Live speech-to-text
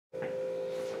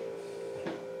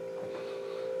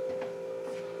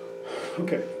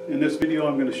Okay, in this video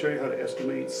I'm going to show you how to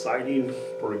estimate siding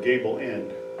for a gable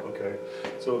end. Okay,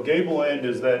 so a gable end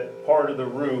is that part of the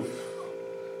roof.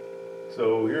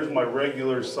 So here's my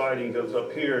regular siding goes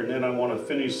up here, and then I want to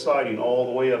finish siding all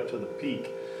the way up to the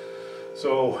peak.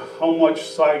 So how much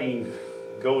siding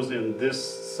goes in this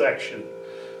section?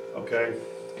 Okay,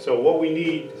 so what we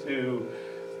need to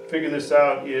figure this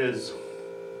out is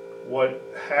what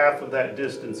half of that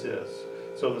distance is.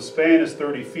 So the span is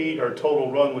 30 feet, our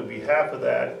total run would be half of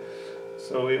that,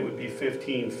 so it would be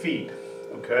 15 feet,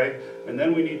 okay? And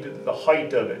then we need the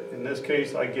height of it. In this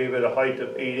case, I gave it a height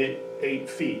of 8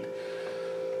 feet.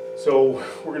 So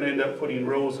we're gonna end up putting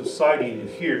rows of siding in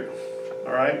here,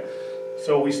 all right?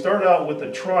 So we start out with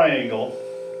a triangle.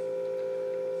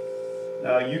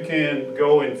 Now you can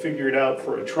go and figure it out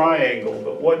for a triangle,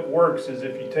 but what works is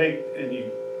if you take and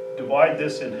you divide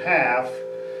this in half,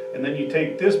 and then you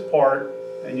take this part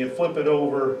and you flip it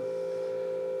over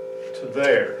to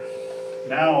there.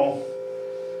 Now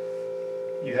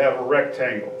you have a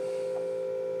rectangle.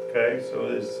 Okay, so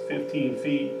it's 15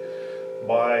 feet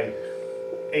by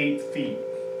 8 feet,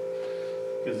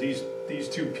 because these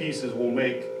two pieces will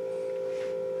make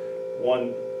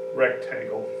one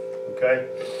rectangle. Okay,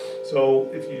 so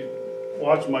if you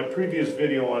watch my previous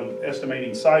video on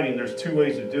estimating siding, there's two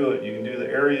ways to do it. You can do the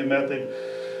area method,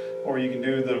 or you can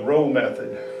do the row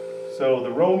method. So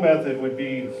the row method would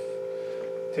be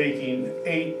taking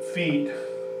 8 feet,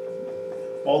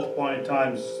 multiplying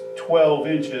times 12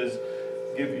 inches,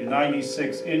 give you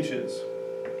 96 inches.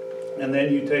 And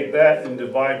then you take that and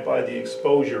divide by the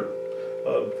exposure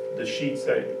of the sheets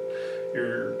that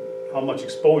how much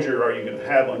exposure are you going to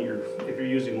have on if you're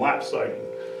using lap siding.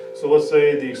 So let's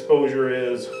say the exposure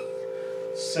is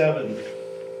 7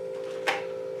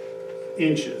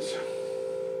 inches.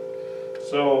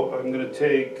 So I'm going to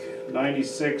take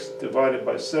 96 divided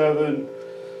by 7,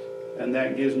 and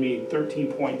that gives me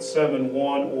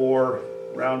 13.71, or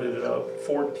rounded it up,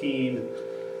 14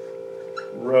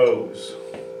 rows.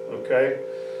 Okay,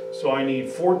 so I need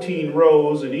 14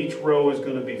 rows, and each row is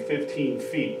going to be 15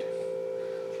 feet.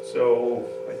 So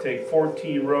I take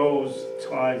 14 rows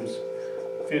times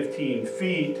 15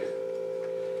 feet,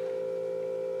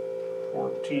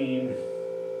 14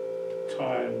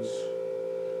 times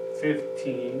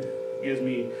 15 gives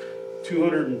me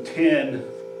 210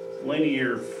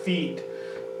 linear feet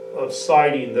of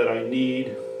siding that I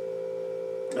need.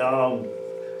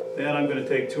 Then I'm going to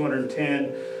take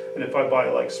 210, and if I buy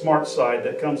like Smart Side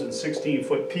that comes in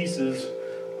 16-foot pieces,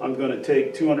 I'm going to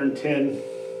take 210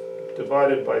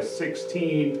 divided by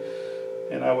 16,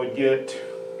 and I would get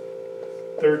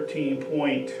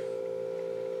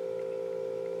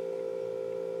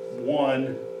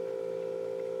 13.1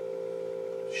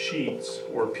 sheets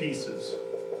or pieces.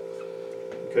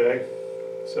 Okay,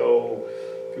 so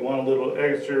if you want a little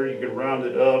extra, you could round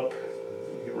it up.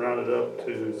 You could round it up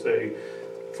to say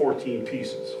 14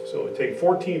 pieces. So it would take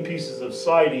 14 pieces of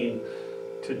siding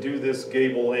to do this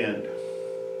gable end.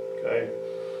 Okay,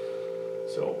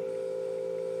 so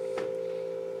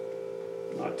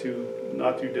not too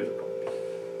difficult.